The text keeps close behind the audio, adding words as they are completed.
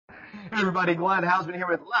Hey everybody, Glenn Hausman here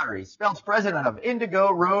with Larry Spelts, president of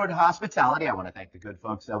Indigo Road Hospitality. I want to thank the good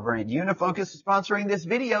folks over at Unifocus for sponsoring this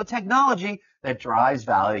video. Technology that drives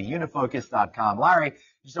value. Unifocus.com. Larry,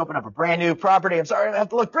 just opened up a brand new property. I'm sorry, I have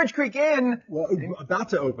to look. Bridge Creek Inn. Well, about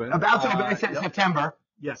to open. About to open. I said September.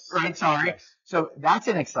 Yes. Right, sorry. Yes. So that's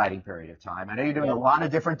an exciting period of time. I know you're doing a lot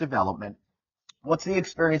of different development. What's the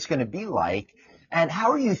experience going to be like? And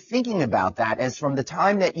how are you thinking about that as from the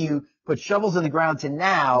time that you put shovels in the ground to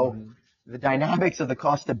now, the dynamics of the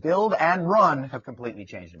cost to build and run have completely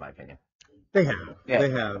changed, in my opinion. They have. Yeah.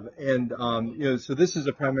 They have. And, so this is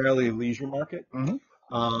a primarily leisure market. Mm-hmm.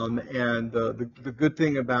 And the good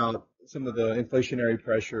thing about some of the inflationary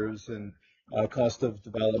pressures and cost of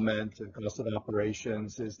development and cost of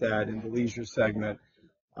operations is that in the leisure segment,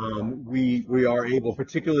 we are able,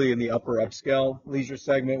 particularly in the upper upscale leisure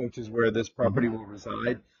segment, which is where this property will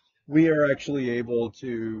reside, we are actually able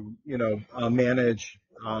to, manage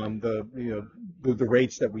the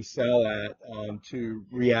rates that we sell at to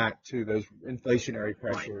react to those inflationary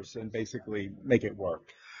pressures and basically make it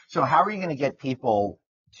work. So how are you going to get people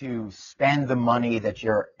to spend the money that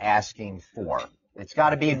you're asking for? It's got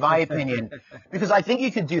to be, in my opinion, because I think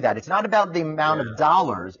you can do that. It's not about the amount of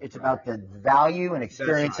dollars. It's about the value and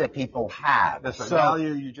experience that people have. That's right. So,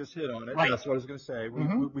 value, you just hit on it. Right. That's what I was going to say.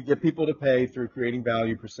 We get people to pay through creating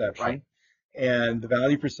value perception. Right. And the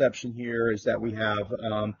value perception here is that we have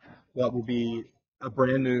what will be a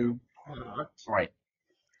brand new product. Right.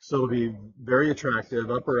 So it'll be very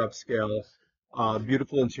attractive, upper upscale.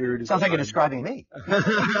 Beautiful interior design. Sounds like you're describing me.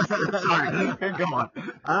 Sorry, go on.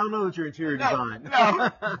 I don't know what your interior design. No.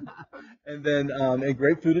 And then a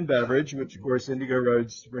great food and beverage, which of course Indigo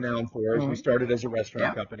Road's renowned for. As we started as a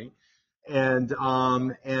restaurant company, and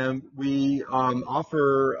we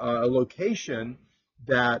offer a location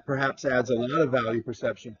that perhaps adds a lot of value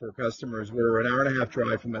perception for customers. We're an hour and a half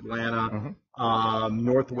drive from Atlanta,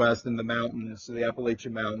 northwest in the mountains, the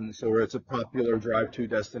Appalachian Mountains. So it's a popular drive-to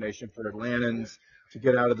destination for Atlantans to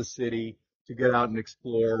get out of the city, to get out and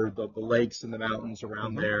explore the lakes and the mountains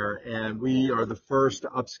around there. And we are the first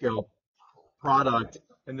upscale product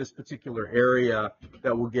in this particular area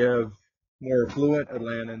that will give more affluent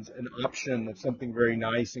Atlantans an option of something very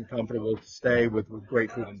nice and comfortable to stay with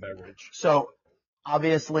great food and beverage. So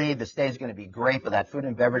obviously, the stay is going to be great, but that food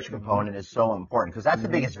and beverage component is so important because that's the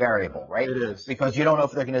biggest variable, right? It is. Because you don't know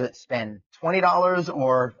if they're going to spend $20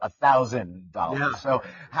 or $1,000. Yeah. So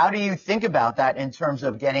how do you think about that in terms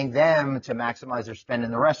of getting them to maximize their spend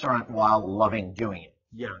in the restaurant while loving doing it?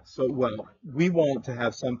 Yeah. So, well, we want to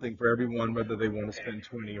have something for everyone, whether they want to spend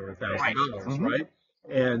 $20 or $1,000, right?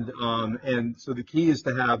 And so the key is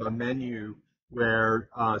to have a menu where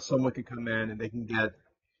someone can come in and they can get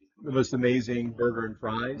the most amazing burger and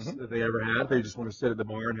fries that they ever had. They just want to sit at the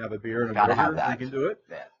bar and have a beer and a burger. They can do it.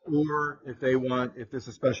 Yeah. Or if there's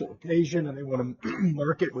a special occasion and they want to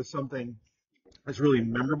mark it with something that's really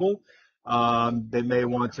memorable, they may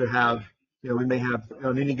want to have, we may have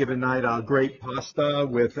on any given night a great pasta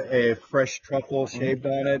with a fresh truffle shaved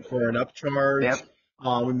on it for an upcharge. Yep.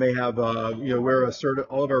 We may have, all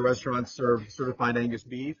of our restaurants serve certified Angus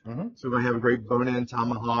beef. So we might have a great bone-in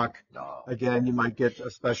tomahawk. Again, you might get a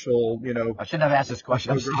special, I shouldn't have asked this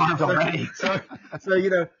question. I'm starved already.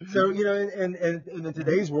 And in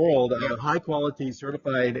today's world, high quality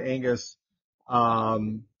certified Angus,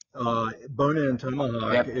 bone-in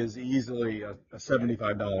tomahawk is easily a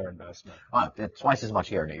 $75 investment. It's twice as much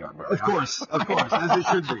here in New York. Of course, as it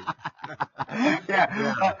should be.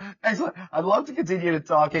 Excellent. I'd love to continue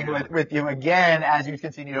talking with you again as you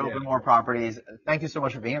continue to open more properties. Thank you so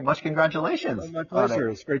much for being here. Much congratulations. My pleasure.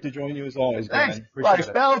 It's great to join you as always, Glenn. Thanks.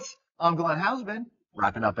 J Spelts. I'm Glenn Hausman.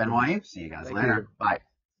 Wrapping up NYU. See you guys later. Bye.